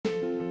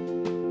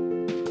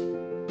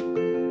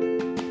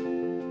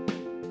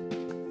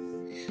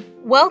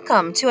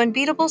Welcome to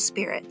Unbeatable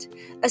Spirit,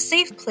 a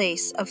safe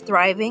place of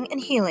thriving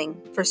and healing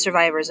for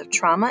survivors of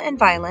trauma and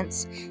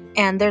violence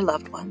and their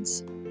loved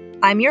ones.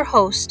 I'm your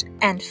host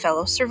and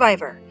fellow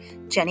survivor,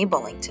 Jenny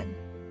Bullington.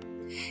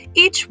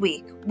 Each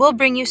week, we'll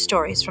bring you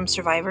stories from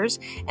survivors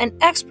and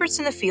experts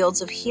in the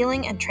fields of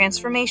healing and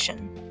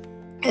transformation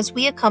as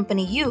we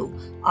accompany you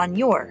on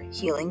your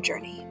healing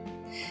journey.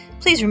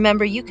 Please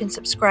remember you can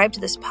subscribe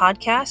to this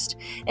podcast,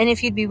 and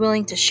if you'd be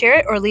willing to share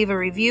it or leave a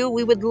review,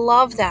 we would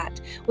love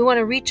that. We want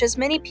to reach as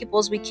many people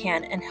as we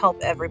can and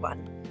help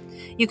everyone.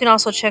 You can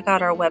also check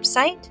out our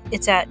website.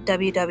 It's at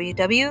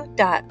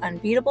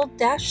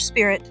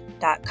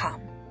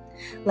www.unbeatable-spirit.com.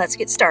 Let's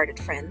get started,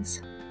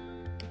 friends.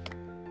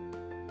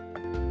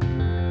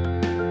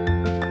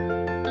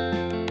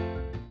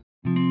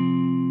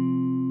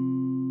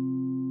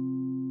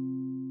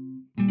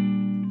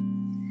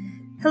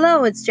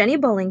 Hello, it's Jenny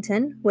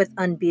Bullington with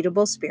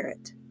Unbeatable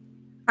Spirit.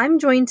 I'm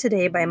joined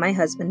today by my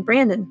husband,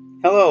 Brandon.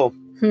 Hello.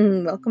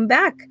 Welcome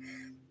back.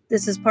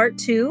 This is part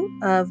 2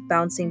 of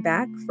Bouncing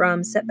Back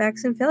from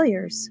Setbacks and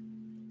Failures.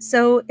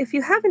 So if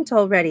you haven't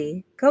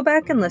already, go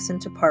back and listen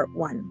to part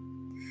 1.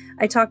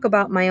 I talk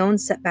about my own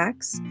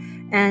setbacks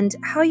and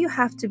how you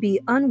have to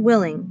be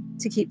unwilling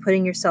to keep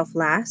putting yourself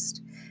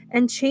last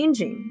and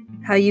changing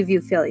how you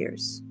view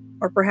failures,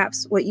 or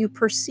perhaps what you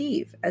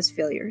perceive as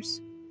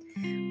failures.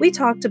 We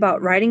talked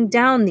about writing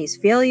down these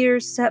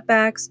failures,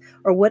 setbacks,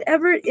 or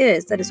whatever it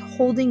is that is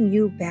holding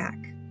you back,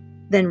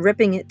 then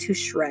ripping it to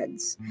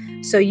shreds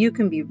so you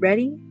can be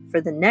ready for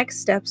the next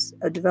steps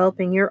of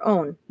developing your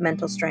own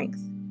mental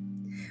strength.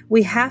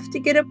 We have to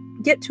get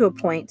to a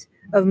point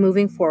of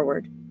moving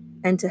forward,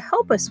 and to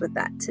help us with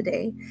that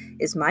today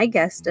is my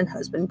guest and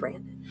husband,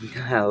 Brandon.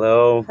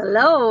 Hello.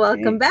 Hello,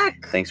 welcome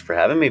back. Thanks for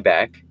having me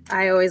back.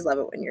 I always love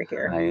it when you're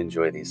here. I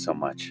enjoy these so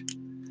much.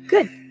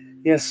 Good.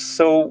 Yes,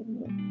 so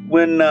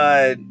when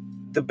the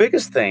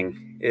biggest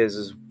thing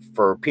is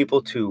for people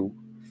to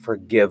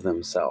forgive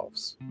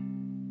themselves.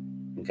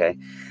 Okay,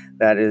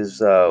 that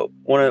is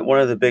one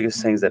of the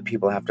biggest things that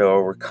people have to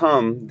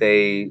overcome.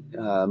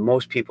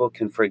 Most people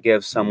can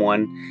forgive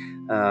someone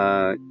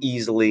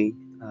easily,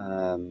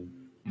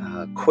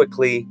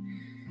 quickly,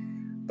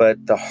 but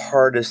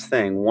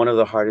one of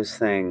the hardest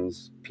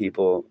things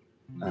for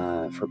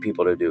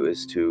people to do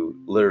is to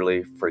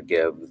literally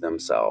forgive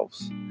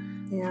themselves.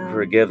 Yeah.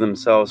 Forgive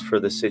themselves for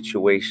the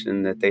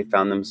situation that they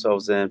found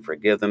themselves in.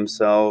 Forgive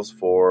themselves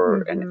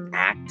for an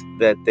act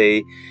that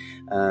they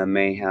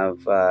may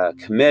have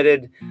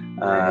committed.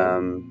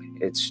 Right.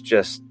 It's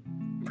just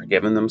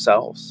forgiving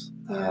themselves.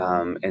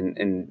 Yeah.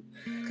 And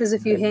because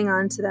if you hang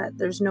on to that,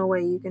 there's no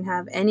way you can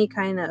have any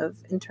kind of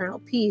internal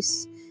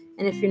peace.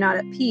 And if you're not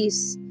at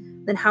peace,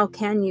 then how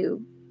can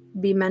you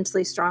be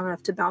mentally strong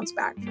enough to bounce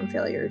back from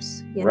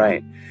failures? You know?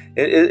 Right.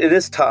 It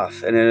is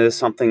tough, and it is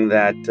something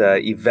that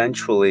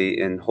eventually,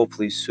 and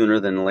hopefully sooner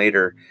than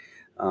later,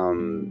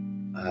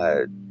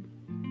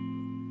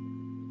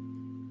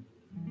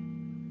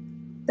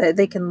 that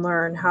they can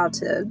learn how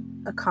to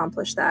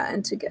accomplish that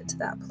and to get to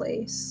that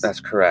place.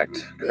 That's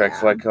correct. Correct.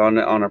 Yeah. Like on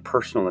a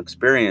personal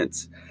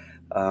experience,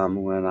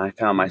 when I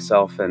found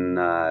myself in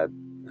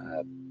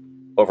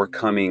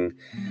overcoming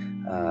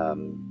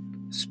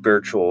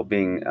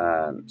being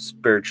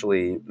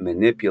spiritually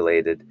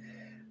manipulated.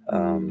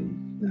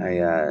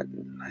 I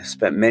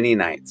spent many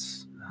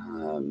nights,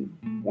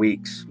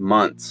 weeks,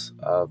 months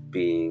of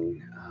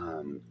being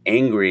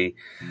angry,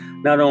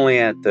 not only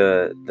at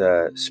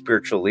the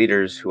spiritual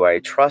leaders who I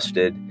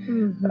trusted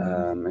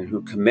and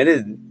who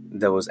committed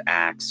those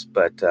acts,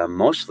 but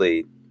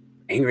mostly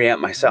angry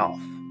at myself.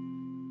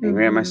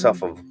 Angry at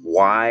myself of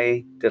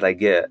why did I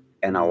get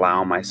and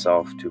allow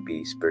myself to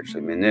be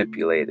spiritually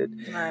manipulated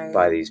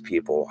by these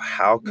people?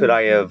 How could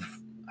I have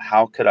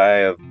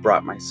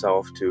brought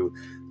myself to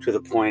the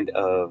point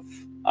of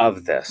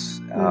this?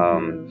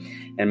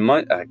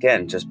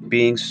 Again, just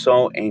being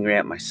so angry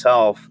at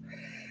myself.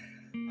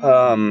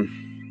 And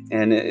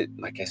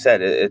like I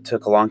said, it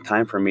took a long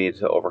time for me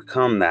to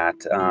overcome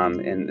that.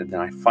 And then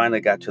I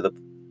finally got to the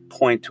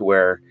point to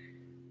where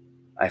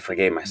I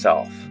forgave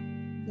myself.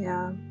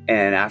 Yeah.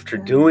 And after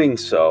doing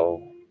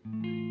so,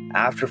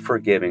 after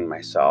forgiving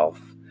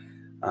myself,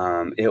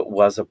 it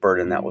was a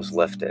burden that was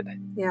lifted.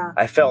 Yeah.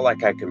 I felt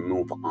like I could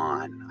move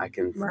on. I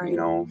can,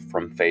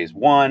 from phase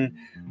 1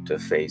 to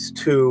phase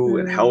 2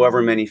 and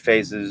however many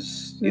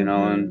phases,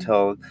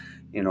 until,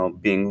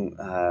 being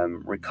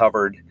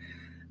recovered.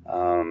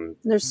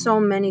 There's so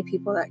many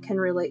people that can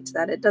relate to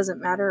that. It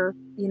doesn't matter,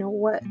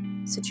 what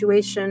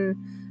situation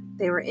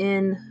they were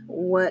in,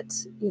 what,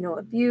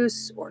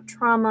 abuse or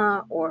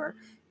trauma or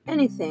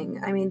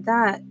anything. I mean,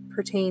 that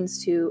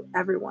pertains to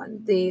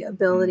everyone. The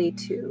ability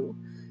to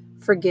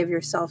forgive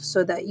yourself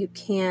so that you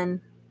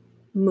can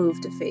move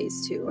to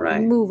phase 2 or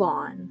move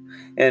on.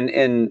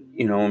 And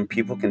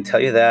people can tell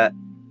you that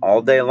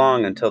all day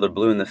long until they're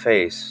blue in the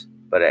face,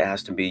 but it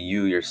has to be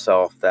you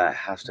yourself that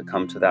has to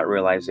come to that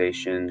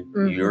realization.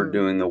 You're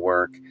doing the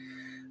work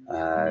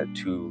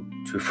to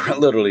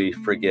literally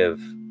forgive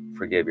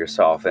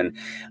yourself. And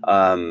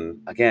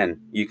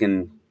again, you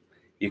can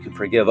You can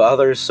forgive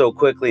others so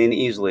quickly and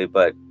easily,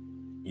 but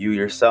you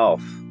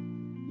yourself,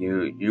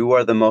 you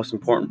are the most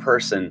important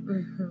person.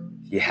 Mm-hmm.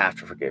 You have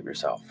to forgive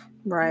yourself.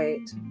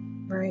 Right.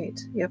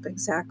 Yep,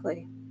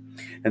 exactly.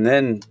 And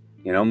then,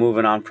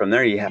 moving on from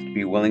there, you have to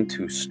be willing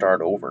to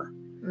start over.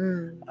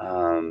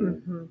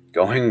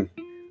 Going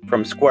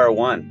from square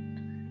one.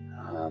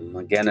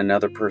 Again,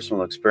 another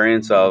personal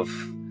experience of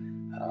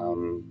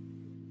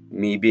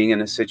me being in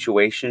a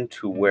situation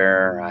to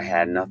where I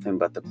had nothing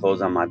but the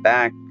clothes on my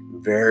back,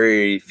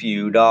 very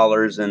few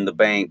dollars in the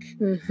bank.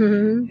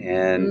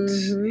 And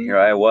here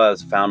I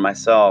was, found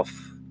myself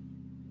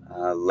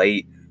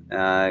late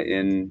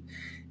in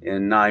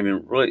not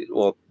even really,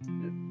 well,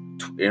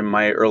 in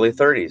my early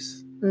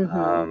 30s,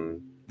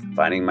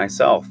 finding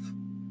myself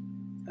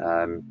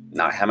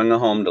not having a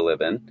home to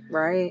live in,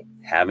 right,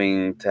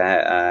 having to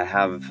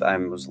I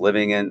was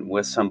living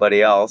with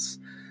somebody else,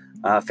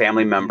 a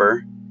family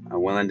member,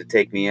 willing to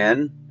take me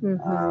in,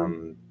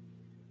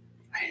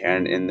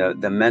 and in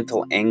the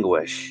mental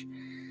anguish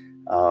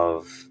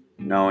of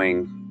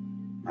knowing,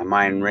 my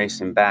mind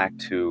racing back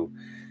to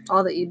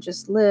all that you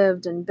just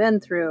lived and been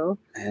through,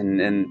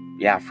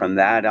 and yeah, from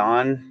that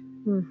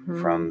on,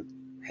 from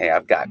hey,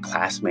 I've got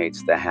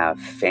classmates that have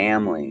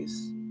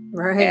families,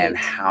 right, and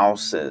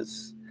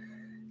houses,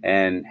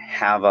 and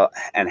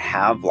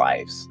have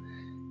lives,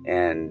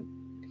 and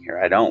here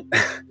I don't.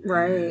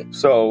 right.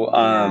 So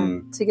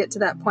to get to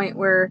that point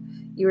where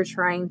you were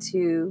trying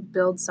to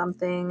build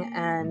something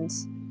and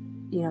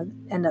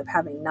end up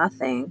having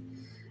nothing.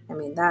 I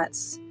mean, that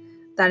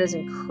is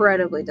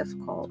incredibly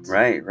difficult.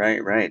 Right.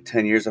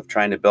 10 years of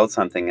trying to build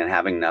something and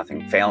having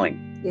nothing,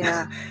 failing.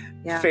 Yeah.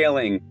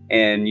 Failing,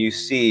 and you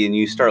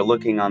start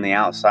looking on the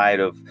outside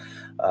of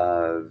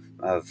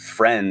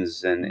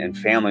friends and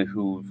family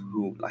who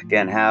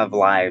again have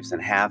lives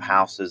and have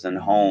houses and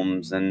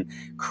homes and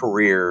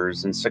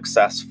careers and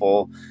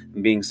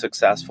being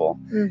successful,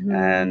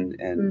 and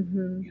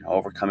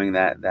overcoming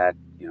that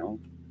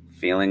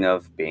feeling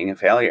of being a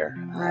failure.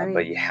 Right.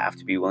 But you have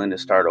to be willing to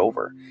start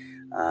over.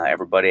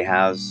 Everybody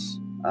has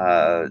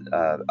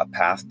a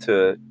path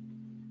to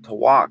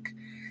walk,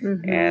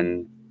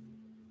 and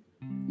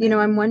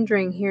I'm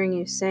wondering, hearing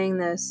you saying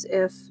this,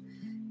 if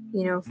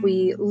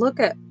we look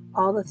at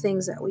all the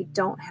things that we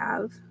don't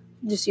have,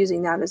 just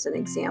using that as an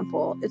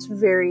example, it's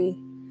very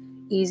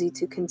easy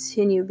to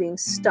continue being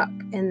stuck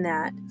in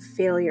that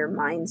failure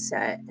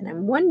mindset. And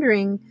I'm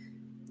wondering,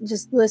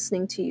 just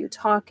listening to you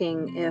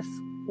talking, if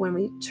when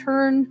we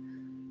turn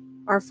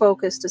our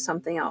focus to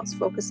something else,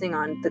 focusing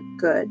on the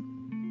good,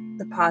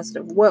 the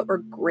positive, what we're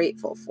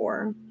grateful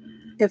for,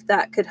 if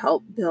that could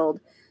help build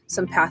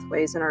some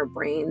pathways in our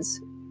brains,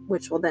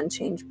 which will then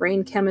change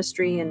brain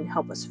chemistry and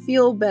help us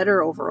feel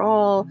better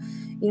overall,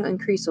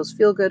 increase those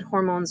feel-good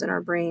hormones in our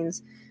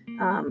brains.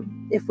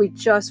 If we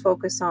just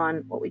focus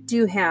on what we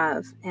do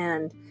have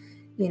and,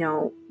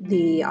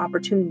 the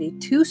opportunity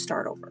to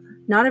start over.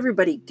 Not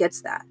everybody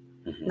gets that.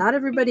 Not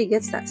everybody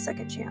gets that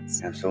second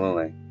chance.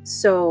 Absolutely.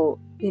 So,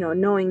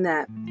 knowing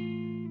that,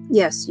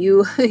 yes,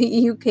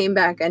 you came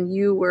back and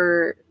you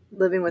were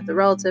living with the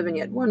relative and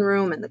you had one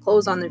room and the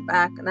clothes on their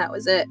back and that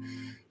was it,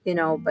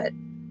 but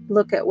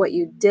look at what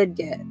you did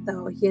get,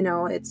 though.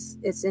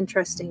 It's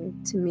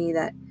interesting to me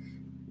that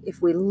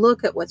if we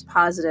look at what's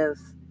positive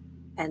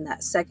and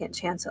that second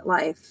chance at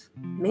life,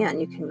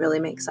 man, you can really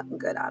make something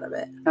good out of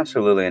it.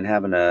 Absolutely. And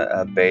having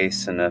a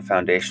base and a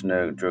foundation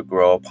to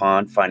grow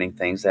upon, finding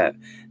things that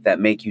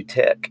make you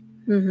tick.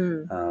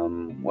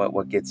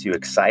 What gets you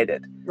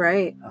excited.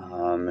 Right.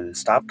 And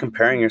stop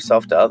comparing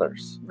yourself to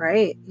others.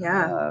 Right.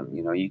 Yeah.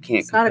 You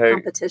can't compare. Not a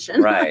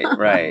competition.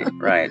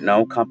 Right.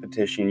 No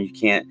competition. You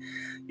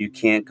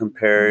can't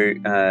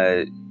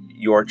compare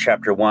your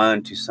chapter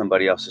 1 to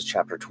somebody else's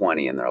chapter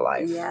 20 in their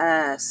life.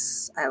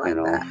 Yes. I like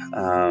that.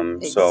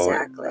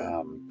 Exactly.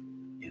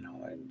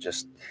 And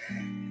just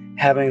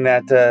having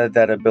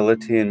that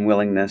ability and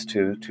willingness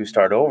to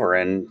start over,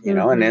 and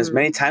and as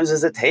many times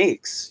as it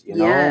takes.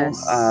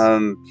 Yes.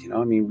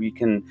 We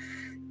can.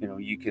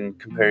 You can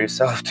compare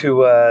yourself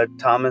to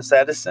Thomas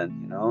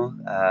Edison.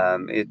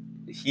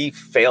 He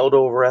failed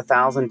over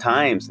 1,000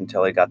 times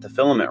until he got the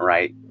filament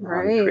right.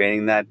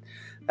 Creating that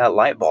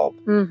light bulb.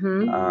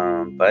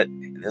 But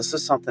this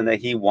is something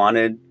that he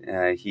wanted.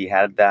 He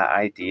had that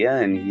idea,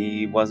 and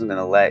he wasn't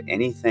going to let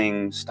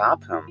anything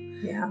stop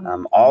him. Yeah.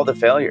 All the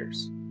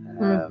failures,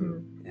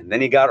 and then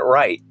he got it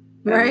right.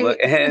 Right.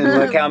 And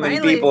look how many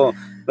people.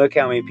 Look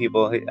how many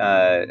people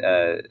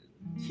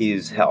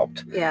he's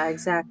helped. Yeah.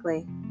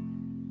 Exactly.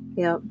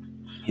 Yep.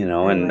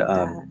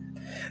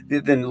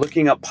 Then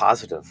looking up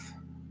positive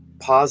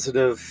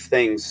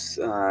things.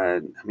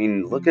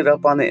 Look it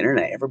up on the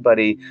internet.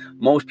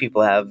 Most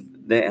people have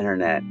the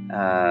internet,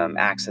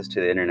 access to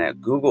the internet.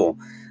 Google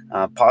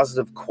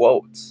positive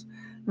quotes,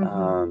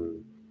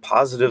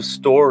 positive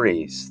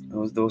stories,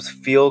 those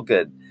feel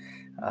good.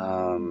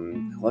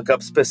 Look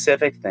up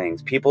specific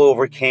things. People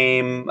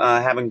overcame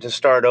having to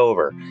start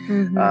over.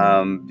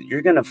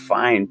 You're going to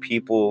find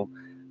people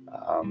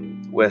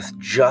with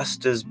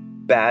just as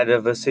bad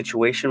of a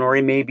situation, or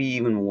maybe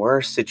even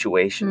worse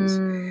situations.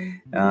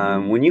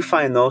 When you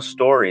find those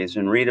stories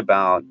and read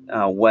about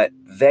what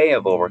they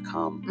have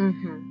overcome,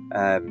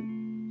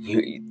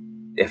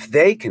 if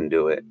they can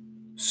do it,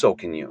 so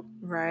can you.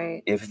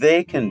 Right. If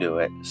they can do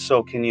it,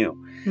 so can you.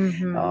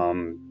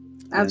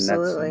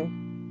 Absolutely.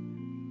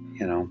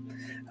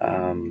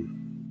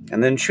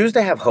 And then choose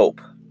to have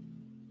hope.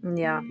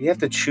 Yeah. You have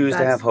to choose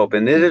to have hope,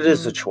 and it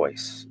is a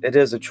choice. It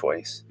is a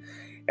choice.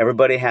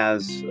 Everybody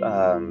has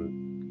the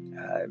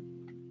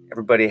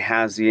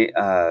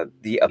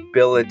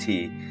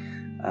ability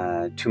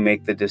to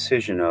make the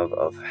decision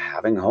of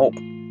having hope.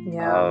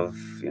 Yeah.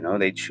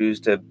 They choose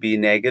to be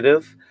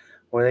negative,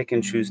 or they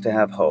can choose to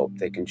have hope.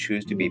 They can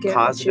choose to be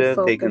positive.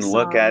 They can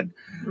look at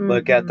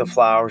the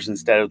flowers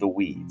instead of the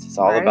weeds. It's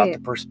all about the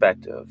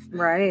perspective.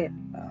 Right.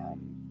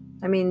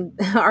 I mean,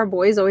 our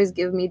boys always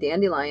give me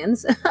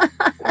dandelions.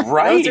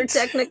 Right. Those are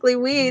technically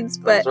weeds,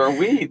 but those are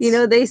weeds.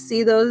 They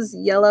see those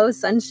yellow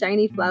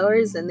sunshiny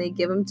flowers and they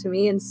give them to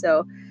me. And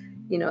so,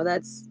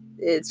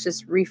 it's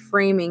just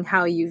reframing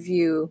how you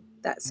view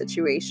that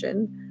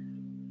situation.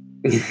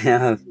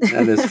 Yeah,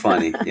 that is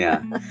funny.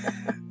 Yeah.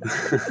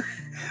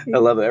 I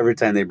love it every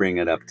time they bring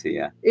it up to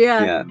you.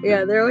 Yeah.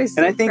 They're always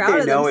so and I think proud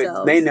they of know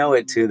themselves. They know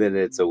it too, that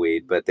it's a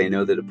weed, but they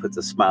know that it puts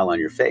a smile on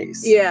your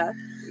face. Yeah.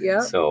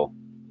 So.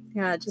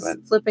 Yeah,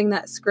 just flipping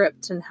that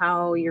script and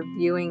how you're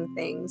viewing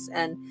things.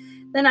 And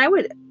then I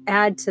would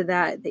add to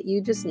that you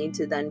just need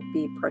to then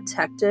be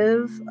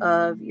protective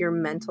of your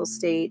mental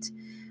state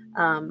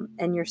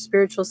and your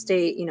spiritual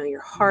state,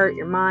 your heart,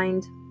 your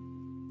mind,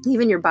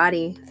 even your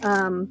body.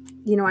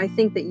 I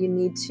think that you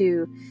need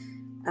to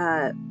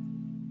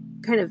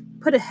kind of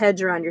put a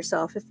hedge around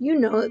yourself. If you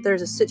know that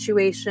there's a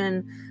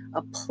situation,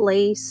 a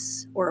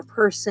place, or a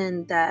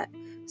person that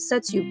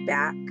sets you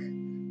back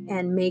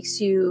and makes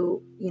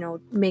you,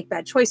 make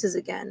bad choices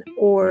again,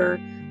 or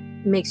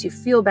makes you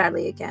feel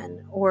badly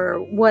again, or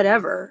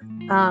whatever,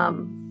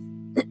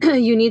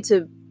 you need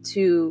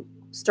to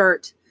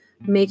start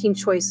making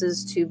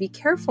choices to be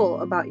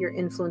careful about your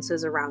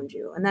influences around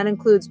you. And that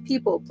includes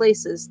people,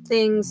 places,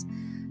 things,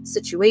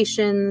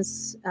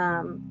 situations,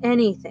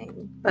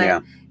 anything.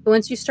 But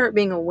once you start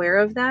being aware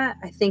of that,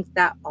 I think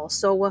that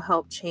also will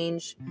help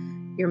change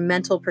your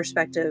mental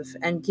perspective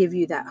and give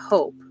you that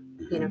hope.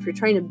 If you're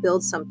trying to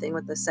build something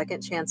with a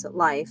second chance at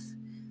life,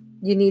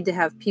 you need to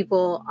have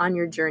people on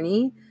your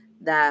journey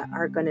that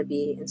are going to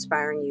be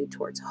inspiring you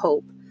towards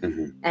hope.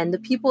 And the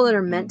people that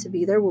are meant to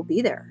be there will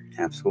be there.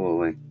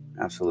 Absolutely.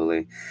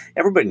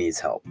 Everybody needs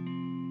help.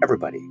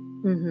 Everybody.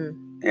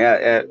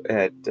 Yeah.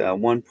 At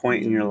one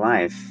point in your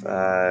life,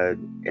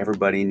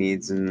 everybody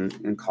needs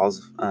and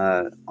calls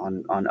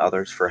on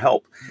others for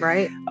help.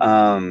 Right.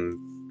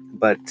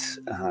 But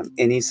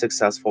any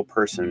successful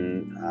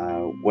person,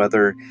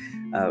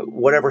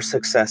 whatever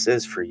success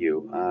is for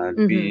you,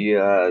 be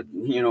a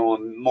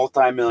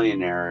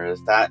multimillionaire, if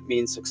that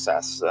means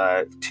success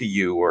to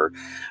you, or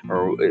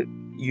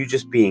you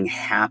just being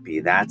happy,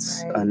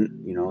 that's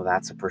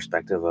that's a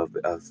perspective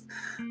of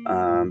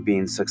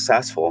being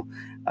successful.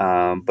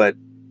 But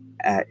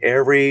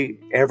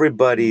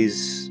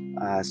everybody's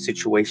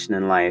situation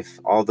in life,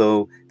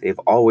 although they've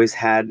always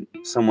had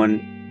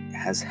someone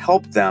has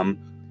helped them,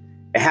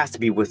 it has to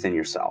be within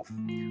yourself.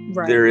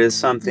 Right. There is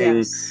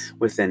something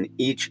within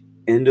each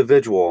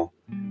individual.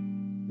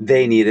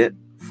 They need it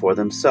for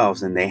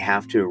themselves, and they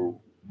have to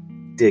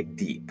dig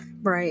deep.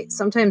 Right.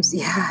 Sometimes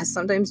you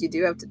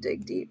do have to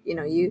dig deep.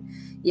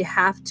 You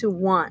have to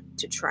want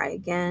to try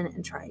again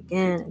and try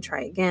again and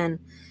try again.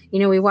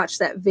 We watched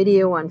that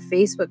video on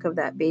Facebook of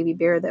that baby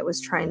bear that was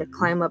trying to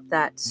climb up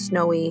that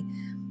snowy,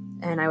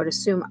 and I would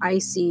assume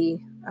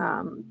icy,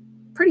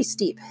 pretty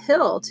steep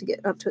hill to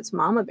get up to its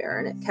mama bear,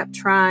 and it kept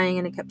trying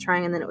and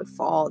then it would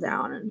fall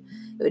down, and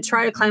it would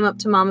try to climb up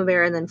to mama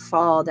bear and then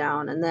fall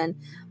down, and then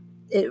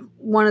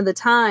one of the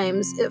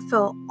times it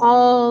fell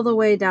all the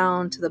way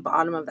down to the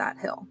bottom of that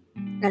hill,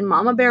 and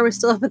mama bear was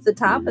still up at the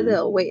top of the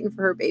hill waiting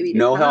for her baby to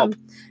come.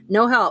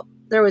 No help.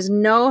 There was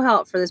no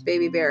help for this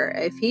baby bear.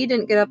 If he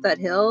didn't get up that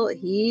hill,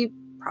 he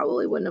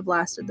probably wouldn't have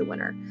lasted the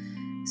winter.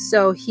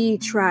 So he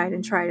tried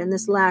and tried. And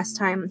this last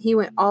time, he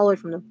went all the way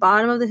from the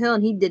bottom of the hill,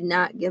 and he did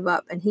not give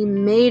up. And he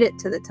made it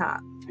to the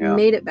top. He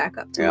made it back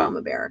up to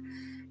mama bear.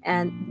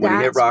 And when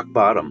he hit rock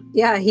bottom.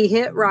 Yeah, he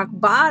hit rock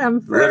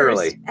bottom first.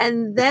 Literally.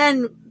 And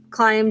then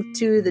climbed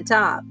to the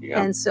top.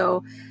 Yeah. And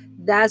so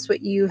that's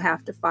what you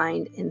have to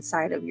find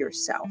inside of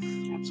yourself.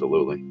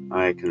 Absolutely.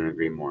 I couldn't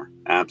agree more.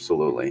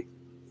 Absolutely.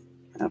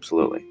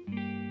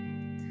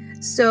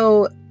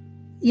 So,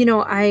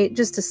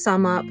 just to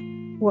sum up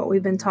what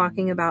we've been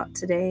talking about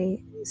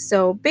today.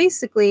 So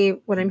basically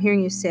what I'm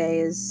hearing you say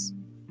is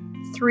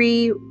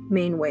 3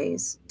 main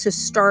ways to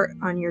start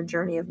on your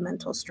journey of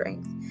mental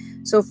strength.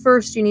 So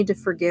first, you need to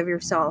forgive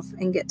yourself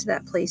and get to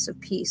that place of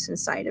peace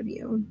inside of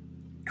you.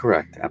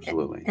 Correct.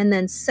 Absolutely. And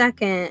then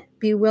second,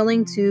 be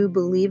willing to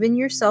believe in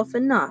yourself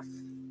enough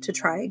to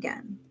try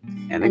again.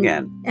 And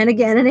again. And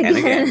again and And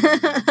again.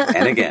 again.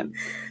 And again.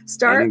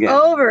 Start and again.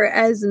 over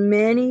as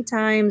many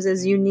times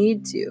as you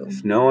need to.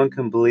 If no one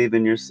can believe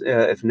in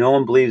if no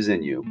one believes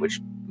in you, which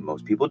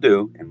most people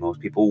do, and most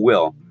people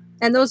will.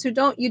 And those who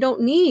don't, you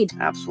don't need.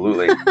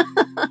 Absolutely.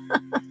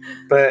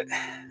 But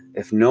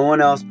if no one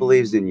else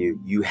believes in you,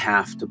 you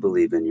have to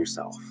believe in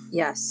yourself.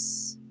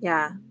 Yes.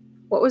 Yeah.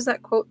 What was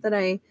that quote that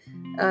I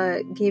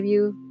gave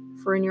you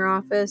for in your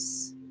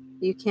office?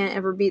 You can't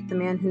ever beat the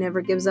man who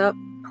never gives up.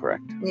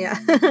 Correct. Yeah.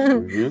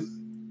 Mm-hmm.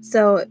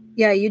 So,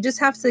 yeah, you just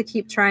have to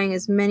keep trying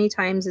as many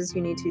times as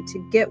you need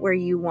to get where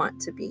you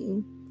want to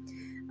be.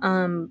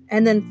 And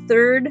then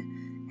third,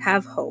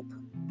 have hope.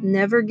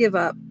 Never give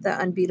up the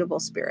unbeatable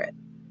spirit.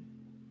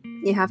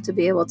 You have to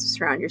be able to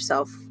surround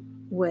yourself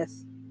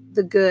with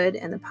the good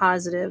and the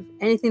positive,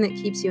 anything that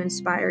keeps you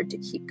inspired to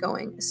keep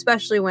going,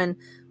 especially when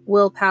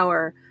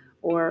willpower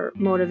or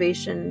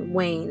motivation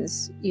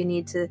wanes. You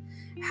need to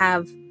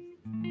have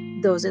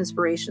those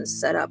inspirations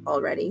set up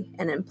already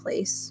and in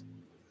place.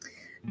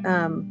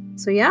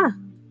 So yeah,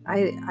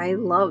 I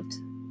loved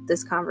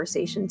this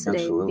conversation today.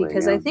 Absolutely,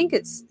 because yeah. I think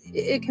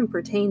it can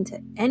pertain to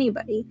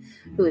anybody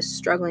who is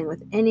struggling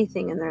with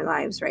anything in their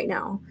lives right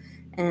now.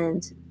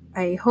 And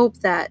I hope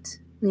that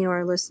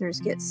our listeners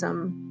get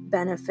some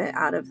benefit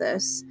out of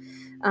this.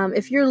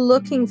 If you're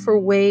looking for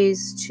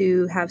ways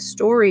to have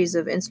stories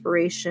of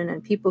inspiration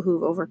and people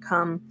who've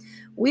overcome,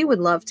 we would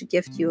love to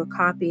gift you a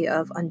copy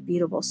of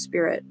Unbeatable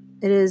Spirit.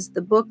 It is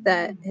the book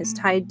that is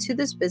tied to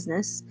this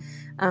business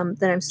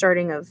that I'm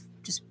starting, of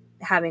just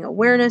having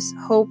awareness,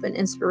 hope, and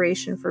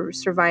inspiration for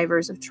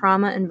survivors of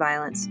trauma and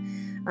violence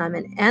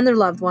and their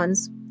loved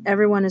ones.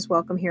 Everyone is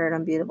welcome here at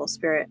Unbeatable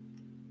Spirit.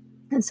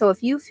 And so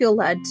if you feel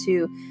led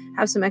to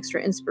have some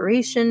extra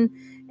inspiration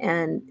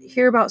and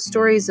hear about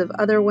stories of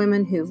other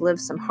women who've lived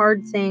some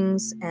hard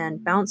things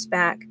and bounced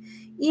back,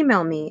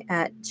 email me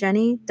at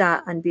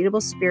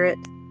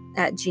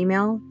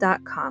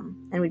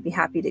jenny.unbeatablespirit@gmail.com, and we'd be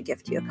happy to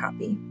gift you a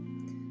copy.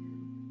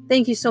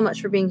 Thank you so much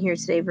for being here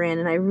today,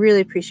 Brandon. I really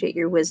appreciate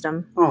your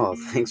wisdom. Oh,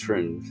 thanks for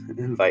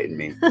inviting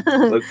me.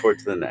 Look forward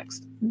to the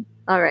next.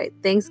 All right.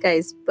 Thanks,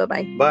 guys.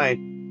 Bye-bye.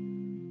 Bye.